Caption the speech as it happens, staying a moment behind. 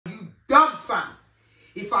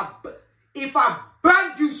if I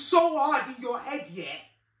bang you so hard in your head, yeah,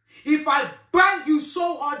 if I bang you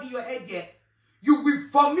so hard in your head, yeah, you will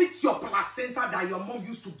vomit your placenta that your mom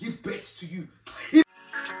used to give birth to you.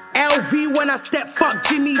 LV when I step, fuck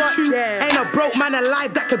Jimmy Choo. Ain't a broke man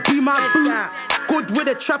alive that could be my boo. Good with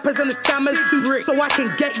the trappers and the scammers too. So I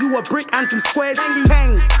can get you a brick and some squares too.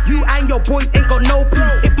 Bang, you and your boys ain't got no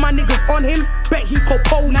proof. If my niggas on him, bet he could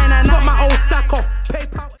pose. Got my old stack off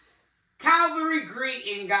PayPal. Calvary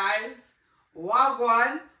greeting, guys.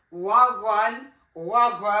 Wagwan, wagwan,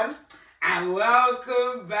 wagwan. And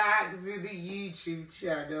welcome back to the YouTube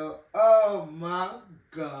channel. Oh my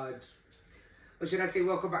God. Or should I say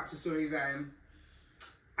welcome back to Storytime?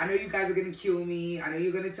 I know you guys are going to kill me. I know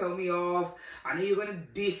you're going to tell me off. I know you're going to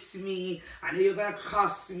diss me. I know you're going to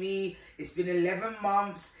cuss me. It's been 11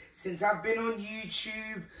 months since I've been on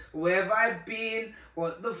YouTube. Where have I been?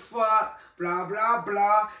 What the fuck? Blah, blah,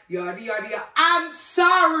 blah. Yada, yada, yada. I'm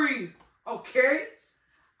sorry. Okay?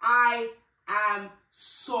 I am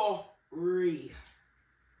sorry.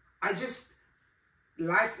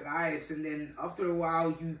 Life lives, and then after a while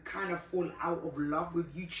you kind of fall out of love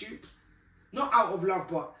with YouTube. Not out of love,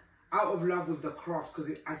 but out of love with the craft,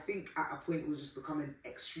 because I think at a point it was just becoming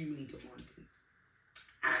extremely demanding.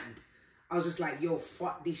 And I was just like, yo,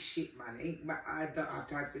 fuck this shit, man. I don't have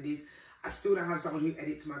time for this. I still don't have someone who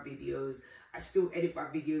edits my videos. I still edit my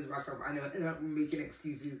videos myself. I know I'm making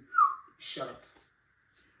excuses. Shut up.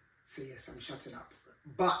 So yes, I'm shutting up.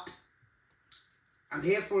 But I'm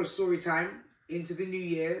here for a story time. Into the New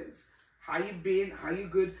Year's. How you been? How you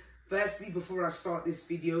good? Firstly, before I start this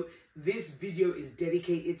video is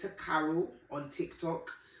dedicated to Carol on TikTok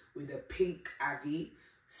with a pink Abby,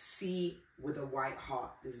 C with a white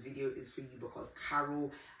heart. This video is for you because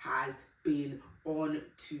Carol has been on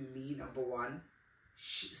to me, number one.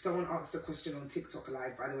 Someone asked a question on TikTok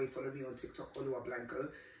live. By the way, follow me on TikTok, Blanco.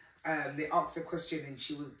 They asked a question and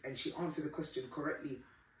she answered the question correctly.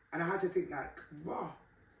 And I had to think like, wow.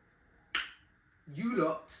 You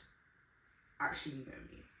lot actually know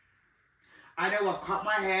me. I know I've cut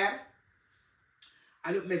my hair.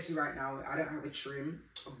 I look messy right now. I don't have a trim.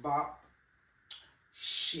 But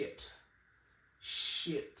shit.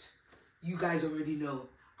 You guys already know.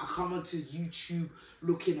 I come onto YouTube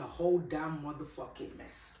looking a whole damn motherfucking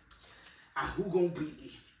mess. And who gonna beat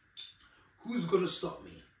me? Who's gonna stop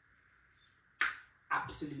me?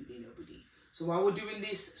 Absolutely nobody. So while we're doing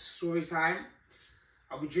this story time,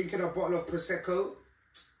 I'll be drinking a bottle of Prosecco.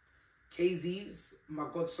 KZ's, my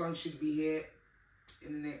godson should be here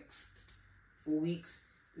in the next 4 weeks.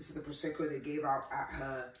 This is the Prosecco they gave out at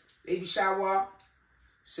her baby shower.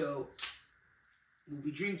 So we'll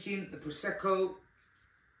be drinking the Prosecco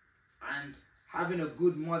and having a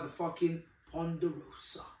good motherfucking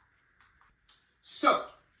Ponderosa. So,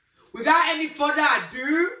 without any further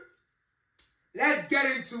ado, let's get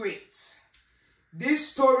into it. This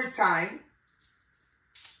story time,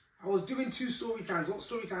 I was doing 2 story times. What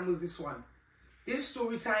story time was this one? This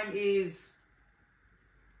story time is...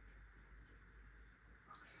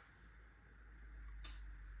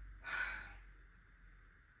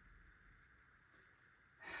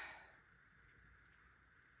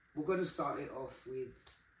 We're going to start it off with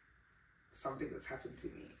something that's happened to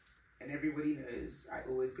me. And everybody knows I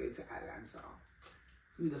always go to Atlanta.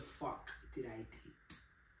 Who the fuck did I date?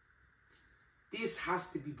 This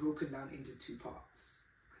has to be broken down into 2 parts.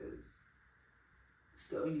 Because it's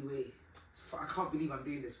the only way. I can't believe I'm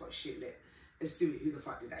doing this, but shit, let's do it. Who the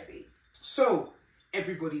fuck did I date? So,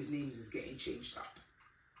 everybody's names is getting changed up.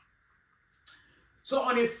 So,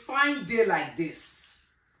 on a fine day like this,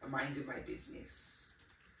 I'm minding my business.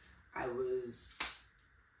 I was...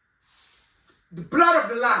 The blood of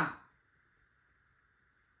the lamb.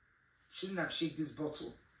 Shouldn't have shaken this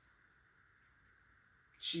bottle.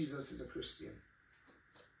 Jesus is a Christian.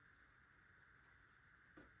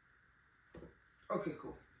 Okay,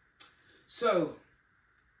 cool. So,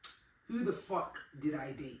 who the fuck did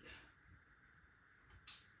I date?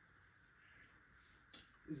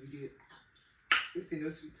 This video, this thing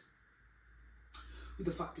is sweet. Who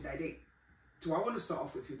the fuck did I date? Do I want to start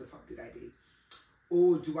off with who the fuck did I date?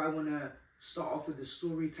 Or do I want to start off with the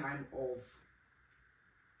story time of...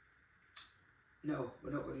 No,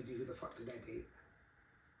 we're not going to do who the fuck did I date.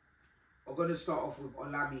 We're going to start off with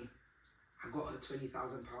Olami. I got her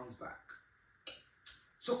 £20,000 back.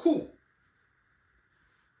 So cool.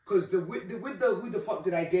 Because with the who the fuck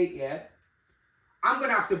did I date, yeah? I'm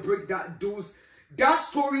going to have to break that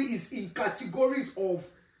story is in categories of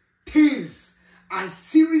things and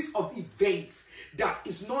series of events that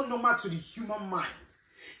is not normal to the human mind.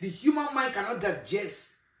 The human mind cannot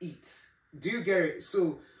digest it. Do you get it?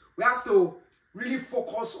 So we have to really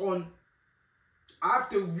focus on I have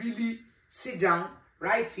to really sit down,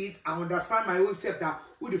 write it, and understand my own self that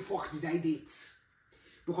who the fuck did I date?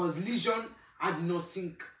 Because Legion had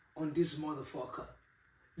nothing on this motherfucker.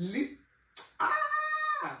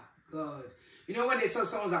 God. You know when they saw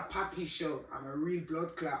someone's a papi show, I'm a real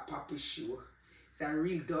blood clot papi show. It's a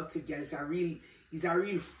real dirty girl. He's a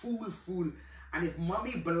real fool. And if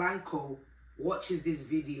Mommy Blanco watches this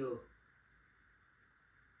video,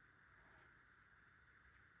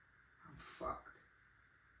 I'm fucked.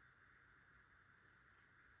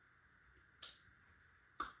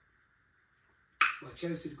 But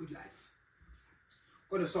cheers to the good life.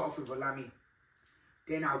 I'm going to start off with Olami.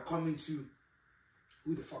 Then I'll come into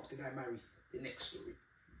who the fuck did I marry? The next story.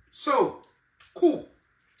 So, cool.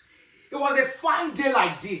 It was a fine day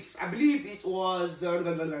like this. I believe it was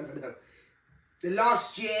the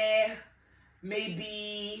last year,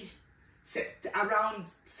 maybe around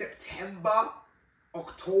September,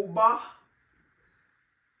 October,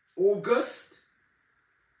 August.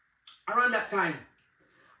 Around that time.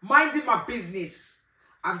 Minding my business.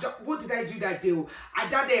 What did I do that day?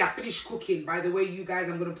 That day I finished cooking. By the way, you guys,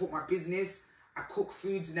 I'm going to put my business. I cook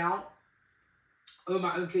foods now. Own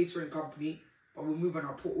my own catering company. But we'll move on.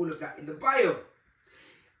 I'll put all of that in the bio.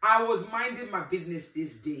 I was minding my business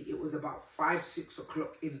this day. It was about 5, 6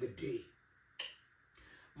 o'clock in the day.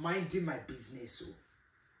 Minding my business. So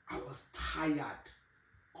I was tired.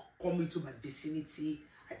 Coming to my vicinity.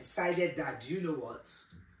 I decided that, you know what?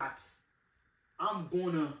 That I'm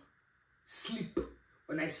going to sleep.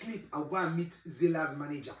 When I sleep, I'll go and meet Zilla's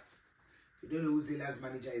manager. If you don't know who Zilla's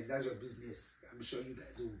manager is, that's your business. I'm sure you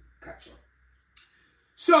guys will catch up.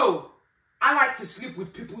 So, I like to sleep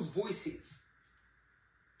with people's voices.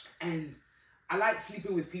 And I like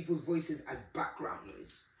sleeping with people's voices as background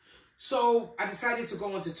noise. So, I decided to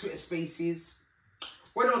go onto Twitter Spaces.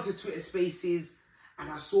 Went onto Twitter Spaces and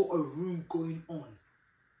I saw a room going on.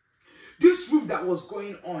 This room that was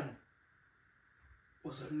going on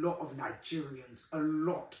was a lot of Nigerians. A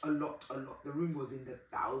lot. The room was in the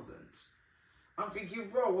thousands. I'm thinking,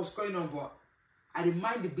 bro, what's going on? But I didn't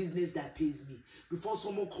mind the business that pays me. Before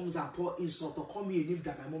someone comes and pour insult or call me a name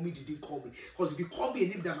that my mommy didn't call me. Because if you call me a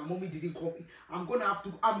name that my mommy didn't call me, I'm gonna have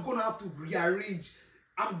to rearrange.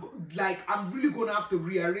 I'm really gonna have to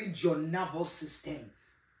rearrange your nervous system.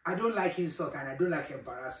 I don't like insult and I don't like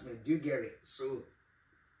embarrassment. Do you get it? So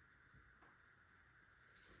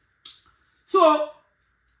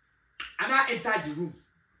and I entered the room.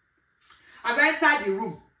 As I entered the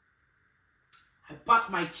room, I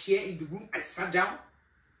parked my chair in the room. I sat down.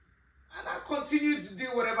 And I continued to do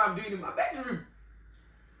whatever I'm doing in my bedroom.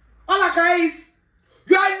 Hola guys.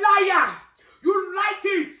 You are a liar. You like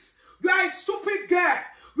it. You are a stupid girl.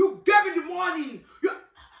 You gave me the money.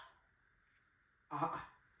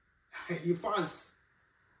 You fans.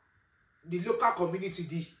 The local community,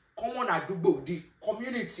 the common adubo, the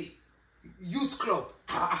community, youth club.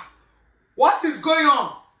 What is going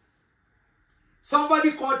on?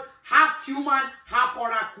 Somebody called half human, half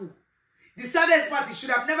oracle. The saddest part, it should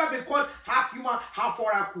have never been called half human, half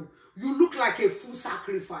oracle. You look like a full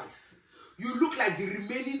sacrifice. You look like the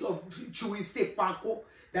remaining of chewing stick, Blanco,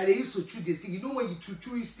 that they used to chew the stick. You know when you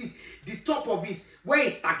chew a stick, the top of it, where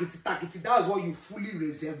is takiti, that's what you fully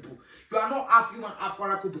resemble. You are not half human, half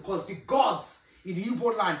oracle because the gods in the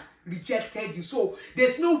Igbo land rejected you. So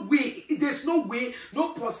there's no way,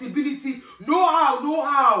 no possibility, no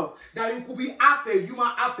how that you could be half a human,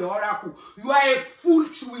 half a oracle. You are a full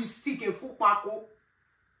chewing stick, a full Blanco.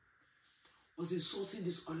 Was insulting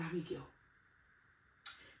this Olami girl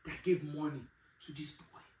that gave money to this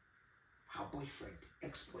boy, her boyfriend,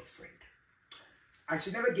 ex-boyfriend. And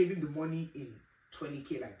she never gave him the money in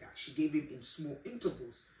 20K like that. She gave him in small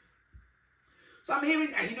intervals. So I'm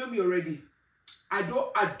hearing, and you know me already, I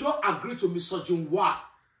don't agree to misogyny. My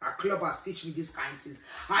club has teach me this kind of things.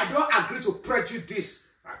 I don't agree to prejudice.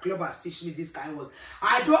 My club has teach me this kind of words.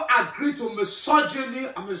 I don't agree to misogyny.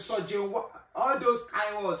 All those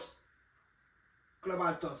kind of words. Club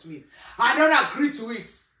has taught me. I don't agree to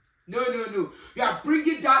it. No. You are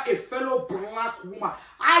bringing down a fellow black woman.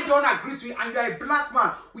 I don't agree to it. And you are a black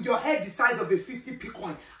man with your head the size of a 50p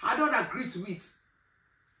coin. I don't agree to it.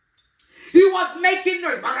 He was making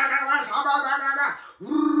noise.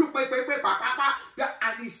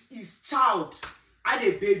 And his child had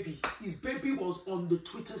a baby. His baby was on the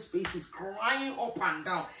Twitter Spaces crying up and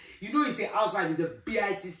down. You know, he's a housewife. He's a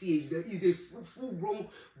BITCH. He's a full-grown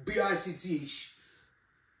BITCH.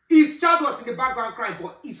 His child was in the background crying,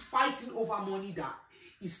 but he's fighting over money that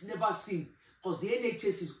he's never seen. Because the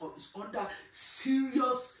NHS is under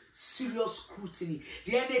serious scrutiny.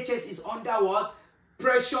 The NHS is under what?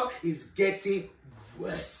 Pressure is getting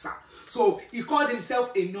worse. So he called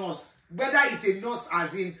himself a nurse. Whether it's a nurse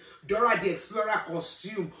as in Dora the Explorer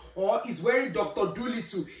costume or he's wearing Dr.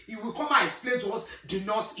 Doolittle, he will come and explain to us the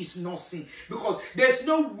nurse is nursing. Because there's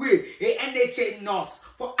no way a NHA nurse,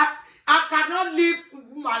 for I cannot live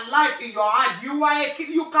my life in your hand. You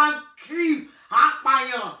can kill.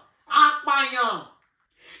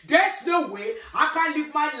 There's no way I can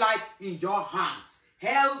live my life in your hands.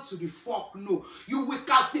 Hell to the fuck no. You will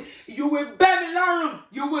cast it. You will bear me down.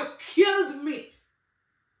 You will kill me.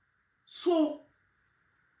 So,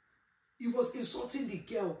 he was insulting the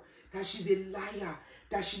girl that she's a liar,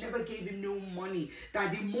 that she never gave him no money,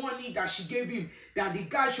 that the money that she gave him, that the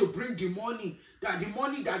guy should bring the money, that the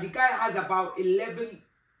money that the guy has about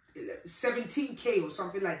 17K or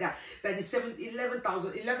something like that, that the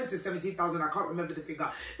 11 to 17,000, I can't remember the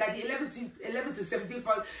figure, that the 11 to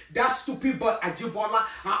 17,000, that stupid boy Ajibola,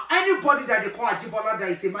 anybody that they call Ajibola that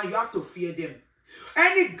is a man, you have to fear them.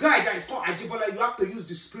 Any guy that is called Ajibola, you have to use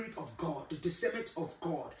the spirit of God, the discernment of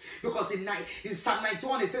God. Because in Psalm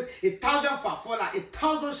 91, it says, 1,000 shall fall,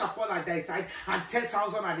 1,000 shall fall at thy side, and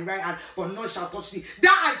 10,000 at the right hand, but none shall touch thee.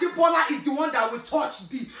 That Ajibola is the one that will touch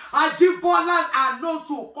thee. Ajibolas are known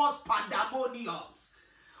to cause pandemoniums.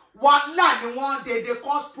 One line, one day, they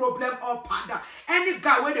cause problem or panda. Any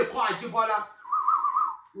guy when they call Ajibola,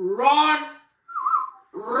 run,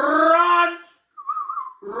 run,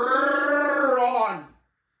 run.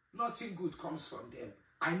 Nothing good comes from them.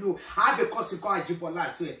 I know. I have a cousin called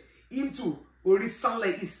Ajibola. So him too, or it sound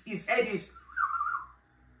like his head is.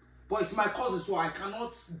 But it's my cousin, so I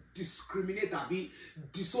cannot discriminate and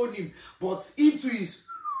disown him. But him too is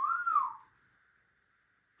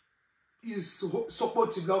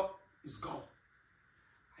supportive love is gone.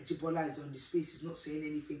 Ajibola is on the space, he's not saying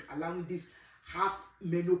anything, allowing this half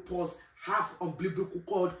menopause, half umbilical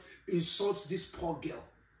cord insult this poor girl.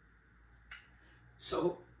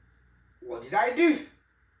 So, what did I do?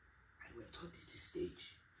 I went on the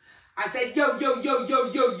stage. I said, yo,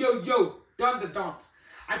 done the dance.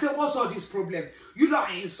 I said, what's all this problem? You know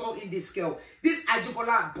I insulting this girl. This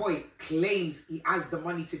Ajibola boy claims he has the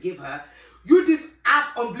money to give her. You, this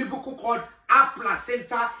half umbilical cord, half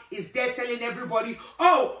placenta, is there telling everybody,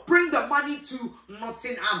 oh, bring the money to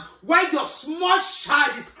Nottingham. While your small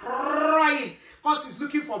child is crying because he's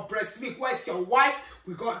looking for breast milk. Where's your wife?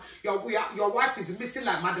 We got your wife is missing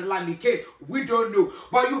like Madeline McKay. We don't know.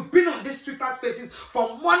 But you've been on these Twitter spaces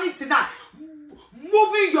from morning to night,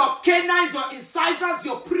 moving your canines, your incisors,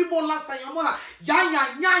 your premolars, and your molar.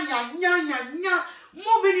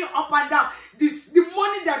 Moving it up and down. The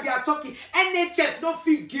money that they are talking, NHS don't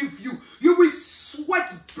feel give you. You will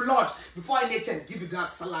sweat blood before NHS give you that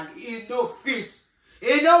salary. It no fit.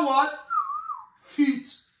 You know what? Fit.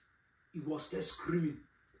 He was there screaming.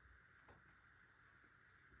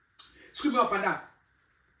 Screaming up and down.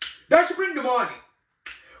 Then she bring the money.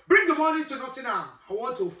 Bring the money to Nottingham. I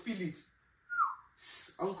want to feel it.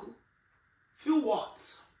 Uncle, feel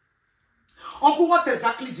what? Uncle, what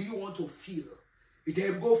exactly do you want to feel?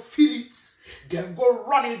 Then go feel it, then go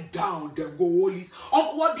run it down, then go hold it.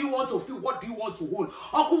 Uncle, what do you want to feel? What do you want to hold?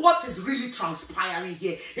 Uncle, what is really transpiring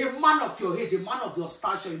here? A man of your age, a man of your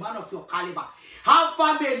stature, a man of your caliber. Have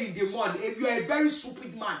family in the morning if you are a very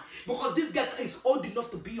stupid man. Because this guy is old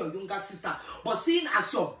enough to be your younger sister. But seeing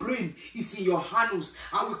as your brain is in your anus,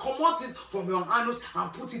 I will come out it from your anus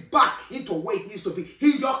and put it back into where it needs to be,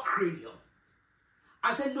 in your cranium.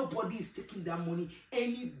 I said nobody is taking that money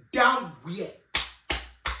any damn where.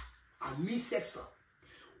 And me says, sir,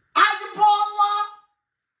 Ajibola,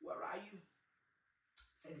 where are you?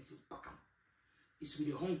 Said it's in Peckham. It's with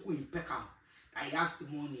the uncle in Peckham. I asked the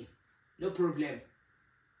money. No problem.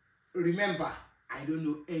 Remember, I don't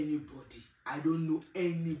know anybody. I don't know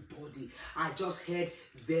anybody. I just heard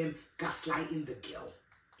them gaslighting the girl.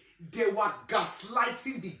 They were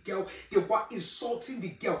gaslighting the girl. They were insulting the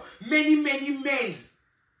girl. Many men.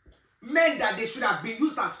 Men that they should have been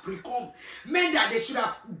used as pre-com. Men that they should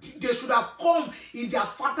have come in their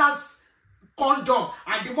father's condom.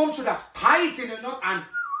 And the mom should have tied it in a knot and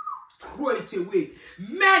throw it away.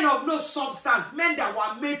 Men of no substance. Men that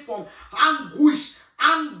were made from anguish,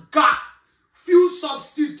 anger, few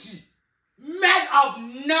substitute. Men of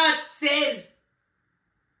nothing.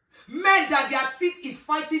 Men that their teeth is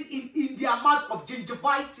fighting in their mouth of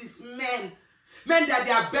gingivitis. Men that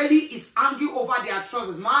their belly is hanging over their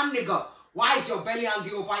trousers. Man, nigga, why is your belly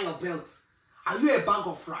hanging over your belt? Are you a bag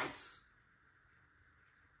of rice?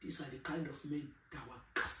 These are the kind of men that were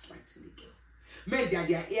gaslighting the girl. Men that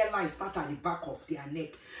their hairline start at the back of their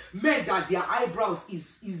neck. Men that their eyebrows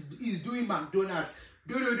is doing McDonald's.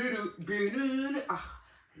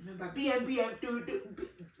 Remember, BM,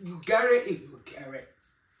 you get it? You get it.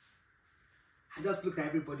 I just look at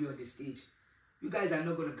everybody on the stage. You guys are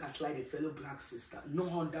not going to gaslight a fellow black sister.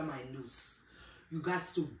 No under my nose. You got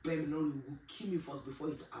to bend me, you will kill me first before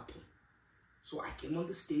it happen. So I came on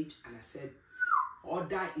the stage and I said,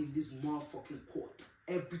 order in this motherfucking court.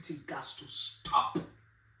 Everything got to stop.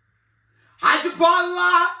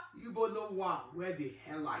 Hajibola! You both know what? Where the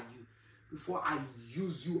hell are you? Before I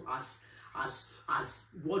use you as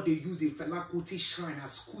what they use in Fela Kuti shrine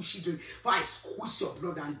as squishy drink. If I squeeze your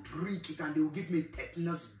blood and drink it and they will give me a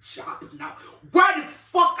tetanus jab now. Where the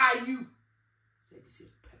fuck are you? I said, this is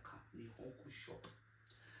Pekka, the uncle shop.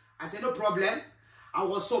 I said, no problem. I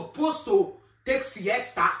was supposed to take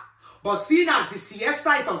siesta, but seeing as the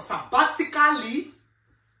siesta is on sabbatical leave,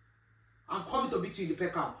 I'm coming to meet you in the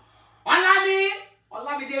Pekka.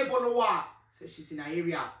 Olami de Bolowa. Said she's in her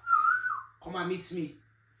area. Come and meet me.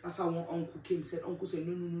 That's how one uncle came. Said, uncle said,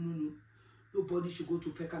 no. Nobody should go to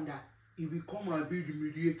Peckham. That he will come and be the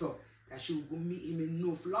mediator. That she will go meet him in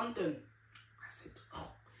North London. I said,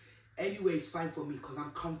 oh. Anyway, it's fine for me because I'm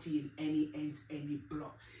comfy in any ends, any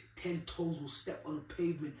block. 10 toes will step on the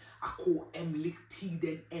pavement. I call M, lick T,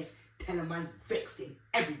 then S. Tell a man vexed and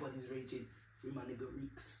everybody's raging. Free my nigga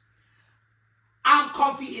Reeks. I'm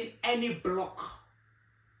comfy in any block.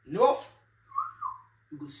 No.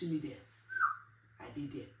 You go see me there. I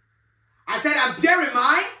did there. I said, and bear in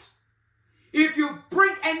mind, if you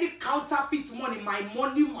bring any counterfeit money, my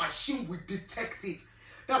money machine will detect it.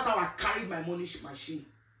 That's how I carried my money machine.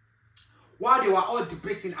 While they were all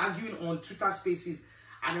debating, arguing on Twitter Spaces,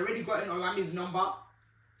 and already got in Olami's number.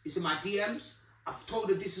 It's in my DMs. I've told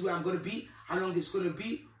her this is where I'm going to be, how long it's going to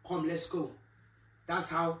be. Come, let's go.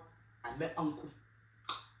 That's how I met Uncle.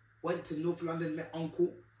 Went to North London, met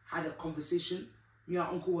Uncle, had a conversation. Me and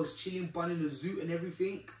Uncle was chilling, bunning the zoo and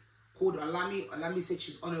everything. Called Olami. Olami said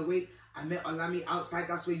she's on her way. I met Olami outside.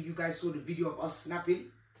 That's when you guys saw the video of us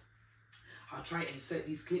snapping. I'll try and insert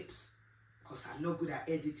these clips because I'm not good at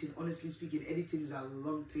editing. Honestly speaking, editing is a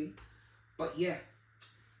long thing. But yeah,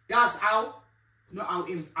 that's how. No,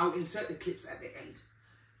 I'll insert the clips at the end.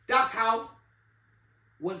 That's how.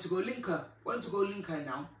 Went to go link her.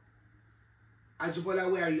 Now.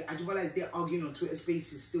 Ajibola, where are you? Ajibola is there arguing on Twitter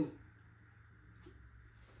Spaces still.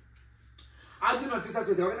 Arguing on Twitter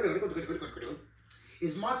Spaces.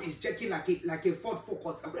 His mouth is jerking like a Ford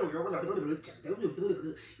Focus.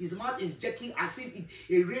 His mouth is jerking as if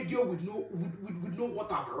a radio with no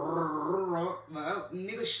water.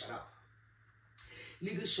 Nigga, shut up.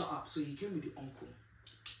 Nigga, shut up. So he came with the uncle.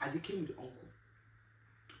 As he came with the uncle,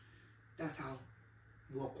 that's how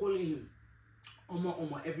we were calling him.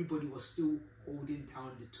 Oma, everybody was still holding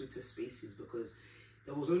down the Twitter Spaces because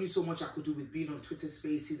there was only so much I could do with being on Twitter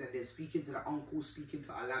Spaces and then speaking to the uncle, speaking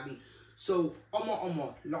to Olami. So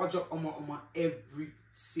Oma, larger Oma every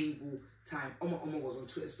single time. Oma was on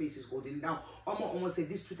Twitter Spaces holding down. Oma said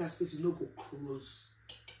this Twitter Space is not going to close.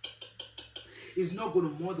 It's not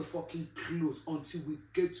going to motherfucking close until we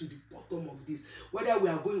get to the bottom of this. Whether we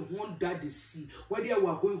are going under the sea, whether we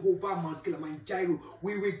are going over Mount Kilimanjaro,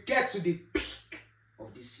 we will get to the peak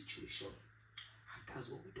of this situation. And that's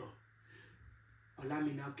what we done.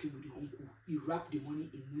 Olami now came with the uncle. He wrapped the money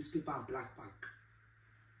in newspaper and black bag.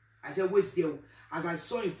 I said, wait there. As I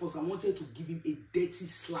saw him first, I wanted to give him a dirty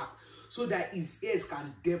slap so that his ears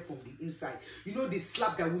can deaf from the inside. You know, the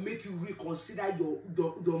slap that will make you reconsider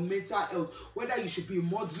your mental health. Whether you should be in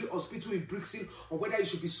Maudsley Hospital in Brixton or whether you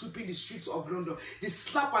should be sweeping the streets of London. The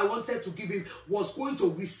slap I wanted to give him was going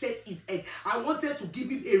to reset his head. I wanted to give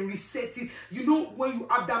him a resetting. You know, when you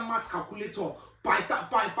have that math calculator,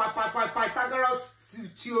 Pythagoras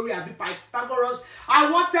theory, Pythagoras. I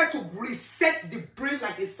wanted to reset the brain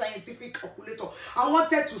like a scientific calculator. I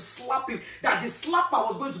wanted to slap him. That the slap I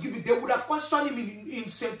was going to give him, they would have questioned him in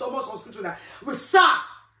St. Thomas Hospital. That, sir,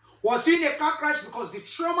 was he in a car crash? Because the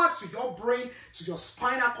trauma to your brain, to your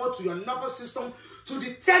spinal cord, to your nervous system, to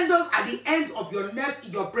the tendons at the ends of your nerves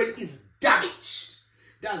in your brain is damaged.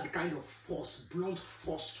 That's the kind of force, blunt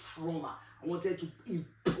force trauma I wanted to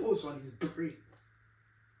impose on his brain.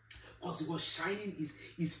 Because he was shining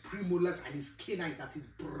his premolars and his canines that is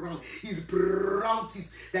brown. His brown teeth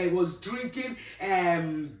that he was drinking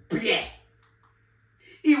beer.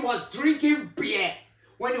 He was drinking beer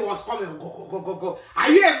when he was coming. Go. Are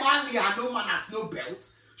you a manly and no man has no belt?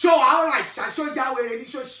 Show all right, show Yahweh ready,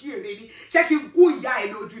 show she ready. Check him who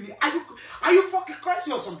Yahweh. Are you fucking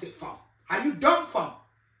crazy or something, fam? Are you dumb, fam?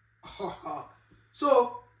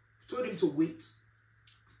 So told him to wait.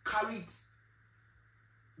 Carried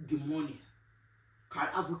the money.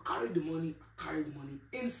 I will carry the money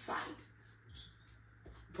inside.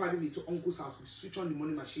 pardon me, to uncle's house. We switch on the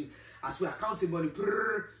money machine. As we are counting money,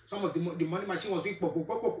 some of the money machine was doing.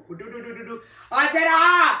 I said,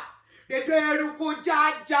 they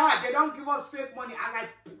don't give us fake money. As I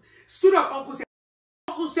stood up,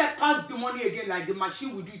 Uncle said, counts the money again, like the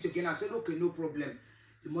machine will do it again. I said, okay, no problem.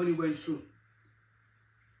 The money went through.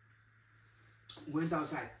 Went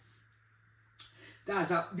outside. That's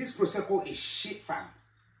how this Prosecco is shit, fam.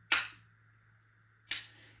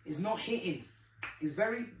 It's not hitting. It's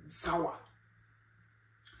very sour.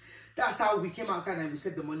 That's how we came outside and we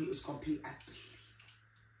said the money was complete. I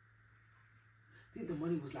think the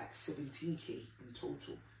money was like 17K in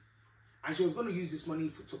total. And she was going to use this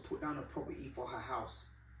money to put down a property for her house.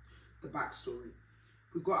 The backstory.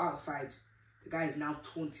 We got outside. The guy is now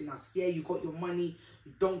taunting us. Yeah, you got your money.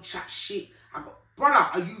 You don't chat shit. I got, brother,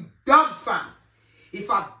 are you dumb, fam? If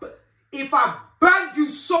I bang you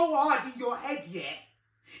so hard in your head, yeah.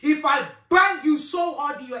 If I bang you so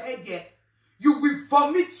hard in your head, yeah, you will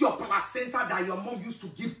vomit your placenta that your mom used to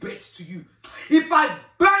give birth to you. If I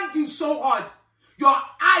bang you so hard, your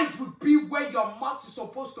eyes will be where your mouth is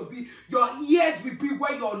supposed to be. Your ears will be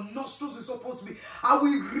where your nostrils are supposed to be. I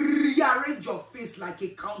will rearrange your face like a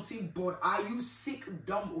counting board. Are you sick,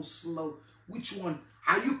 dumb, or slow? Which one?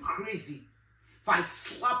 Are you crazy? If I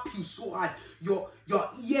slap you so hard, your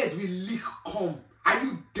ears will leak cum. Are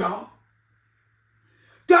you dumb?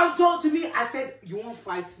 Don't talk to me. I said, you won't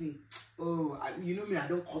fight me. Oh, you know me, I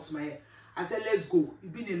don't cut my hair. I said, let's go.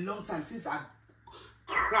 It's been a long time since I've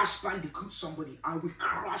crash bandicoot somebody. I will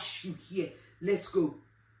crash you here. Let's go.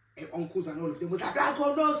 And uncles and all of them was like,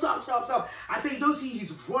 Blanco, no, stop. I said, you don't see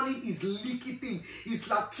he's running his leaky thing. His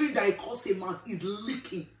latrine that he calls a mouth is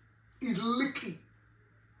leaking. He's leaking.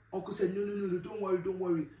 Uncle said, no, don't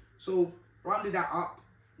worry. So rounded that up,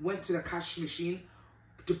 went to the cash machine,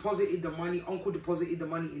 deposited the money. Uncle deposited the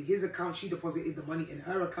money in his account. She deposited the money in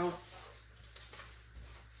her account.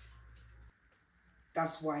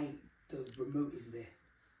 That's why the remote is there.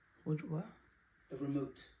 What? The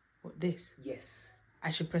remote. What, this? Yes.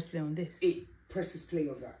 I should press play on this? It presses play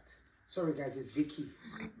on that. Sorry guys, it's Vicky.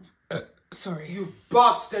 Sorry. You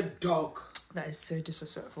bastard dog. That is so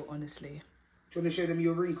disrespectful, honestly. Do you want to show them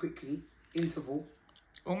your ring quickly? Interval.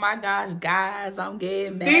 Oh my gosh, guys, I'm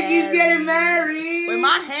getting married. Vicky's getting married. When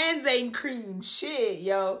my hands ain't cream. Shit,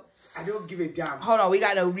 yo. I don't give a damn. Hold on, we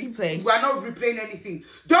got no replay. We are not replaying anything.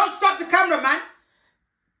 Don't stop the camera, man.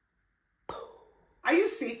 Are you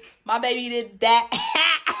sick? My baby did that.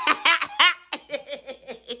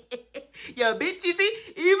 Yo, bitch, you see?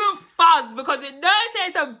 Even fuzz, because it knows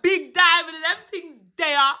it's a big diamond and them things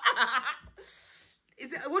there.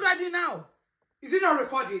 What do I do now? Is it not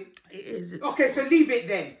recording? It is. Okay, so leave it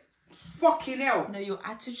then. Fucking hell. No, your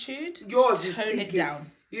attitude. Yours is tone thinking. It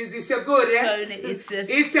down. It's a good, eh? Tone it.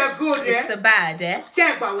 It's a good, eh? It's a bad, eh?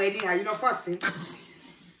 Check by wedding. Are you not fasting?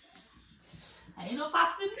 Are you not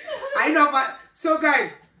fasting? I know, but so guys,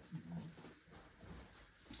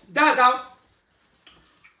 that's how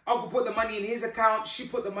Uncle put the money in his account. She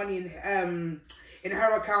put the money in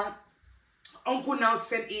her account. Uncle now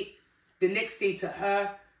sent it the next day to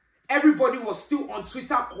her. Everybody was still on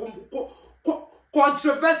Twitter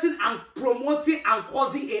controversing and promoting and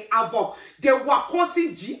causing a havoc. They were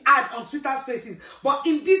causing jihad on Twitter Spaces. But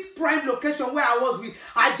in this prime location where I was with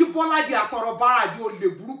Ajibola the Atorobara,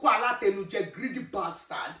 the Buruku Alatenuche greedy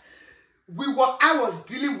bastard, I was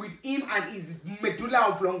dealing with him and his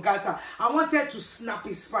medulla oblongata. I wanted to snap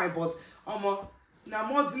his spine, but now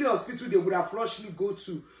monthly hospital they would have rushed me go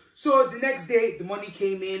to. So the next day the money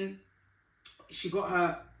came in. She got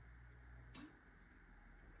her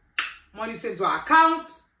money sent to her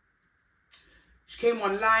account. She came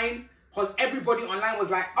online because everybody online was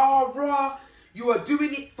like, oh, raw, you are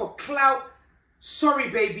doing it for clout. Sorry,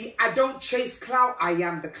 baby, I don't chase clout. I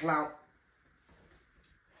am the clout.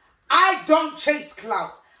 I don't chase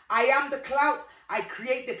clout. I am the clout. I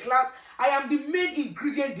create the clout. I am the main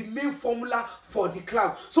ingredient, the main formula for the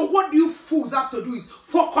clout. So what do you fools have to do is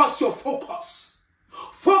focus your focus.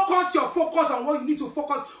 Focus your focus on what you need to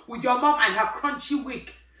focus with your mom and her crunchy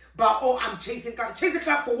wig. But, oh, I'm chasing clout. Chasing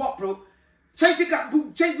clout for what, bro? Chasing clout.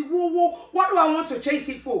 What do I want to chase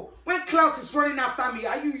it for? When clout is running after me,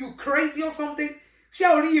 are you crazy or something? She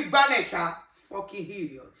only you banish her. Fucking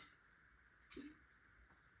idiot.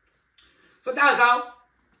 So that's how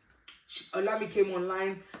Olami came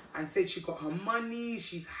online and said she got her money.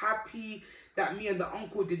 She's happy that me and the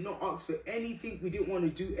uncle did not ask for anything. We didn't want to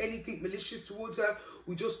do anything malicious towards her.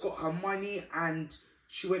 We just got her money and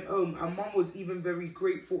she went home. Her mom was even very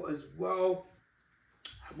grateful as well.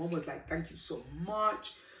 Her mom was like, thank you so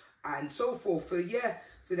much. And so forth. So yeah.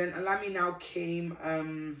 So then Olami now came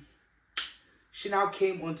she now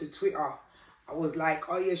came onto Twitter. I was like,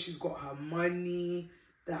 oh yeah, she's got her money,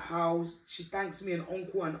 the house. She thanks me and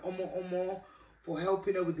uncle and Omo for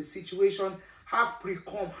helping her with the situation. Half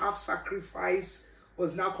pre-com, half sacrifice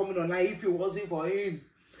was now coming online. If it wasn't for him,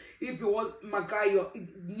 if it was, my guy, your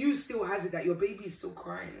news still has it that your baby is still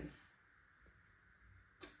crying.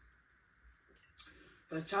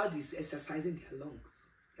 Your child is exercising their lungs.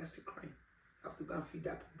 They're still crying. You have to go and feed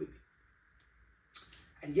that poor baby.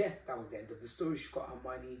 And yeah, that was the end of the story. She got her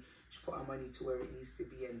money. She put her money to where it needs to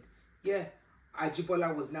be. And yeah,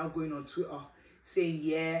 Ajibola was now going on Twitter saying,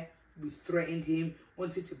 yeah, we threatened him,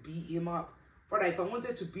 wanted to beat him up. Brother, if I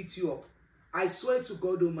wanted to beat you up, I swear to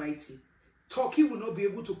God Almighty, Turkey will not be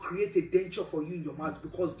able to create a denture for you in your mouth,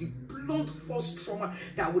 because the blunt force trauma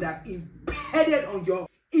that would have impeded on your,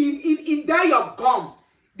 in that your gum,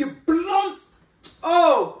 the blunt,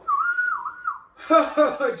 oh,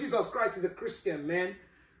 Jesus Christ is a Christian, man.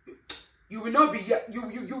 You will not be,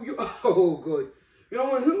 oh God. You know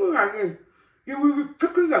when you will be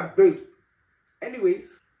picking your babe.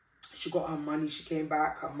 Anyways, she got her money, she came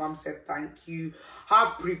back, her mom said thank you.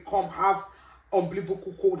 Half pre-com, half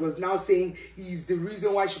unbelievable code was now saying he's the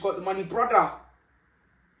reason why she got the money. Brother,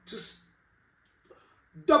 just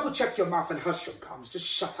double check your mouth and hush your gums. Just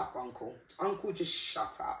shut up, uncle. Uncle, just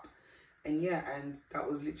shut up. And yeah, and that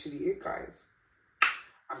was literally it, guys.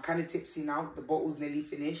 I'm kind of tipsy now. The bottle's nearly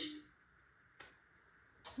finished.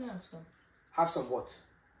 Can I have some? Have some what?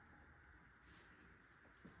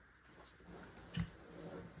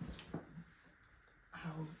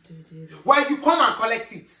 How do you do that? Well, you come and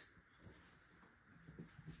collect it.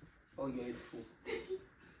 Oh, you're a fool.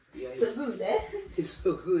 So good, eh? It's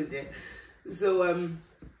so good, eh? So,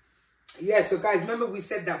 yeah, so guys, remember we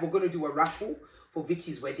said that we're going to do a raffle for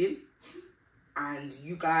Vicky's wedding. And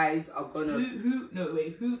you guys are gonna...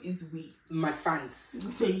 Who is we? My fans.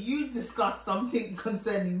 So you discuss something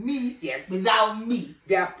concerning me, yes, without me.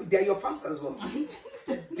 They're your fans as well.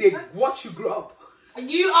 They watch you grow up.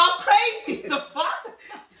 You are crazy. The fuck?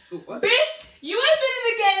 What? Bitch, you ain't been in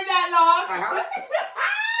the game that long. I have.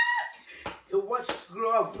 They watch you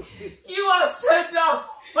grow up. You are so dumb.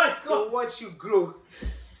 Oh my God. They watch you grow.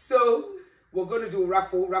 So we're gonna do a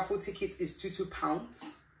raffle. Raffle tickets is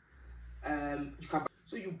 £22. You can buy,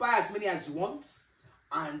 so you buy as many as you want,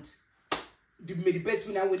 and the best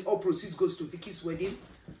winner win. All proceeds goes to Vicky's wedding.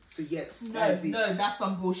 So yes, that's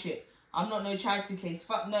some bullshit. I'm not no charity case.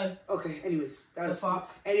 Fuck no. Okay, anyways, that's the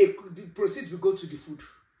fuck. And the proceeds will go to the food.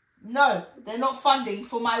 No, they're not funding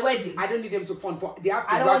for my wedding. I don't need them to fund, but they have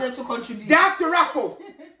to. I don't want them to contribute. They have to raffle.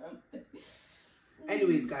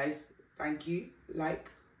 Anyways, guys, thank you.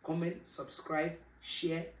 Like, comment, subscribe,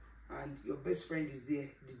 share. And your best friend is there,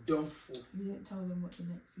 the dumb fool. You didn't tell them what the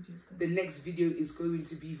next video is going to be. The next video is going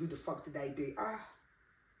to be who the fuck did I date?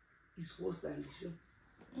 It's worse than the show.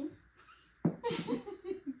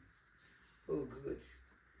 Oh, good.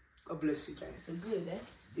 God bless you guys. So good, eh?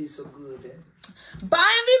 It's so good, eh?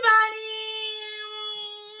 Bye,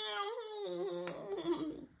 everybody.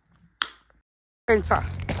 Enter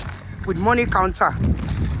with money counter.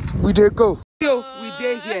 We dey go. Yo, we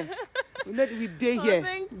dey here. We day here.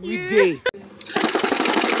 Thank you. We day.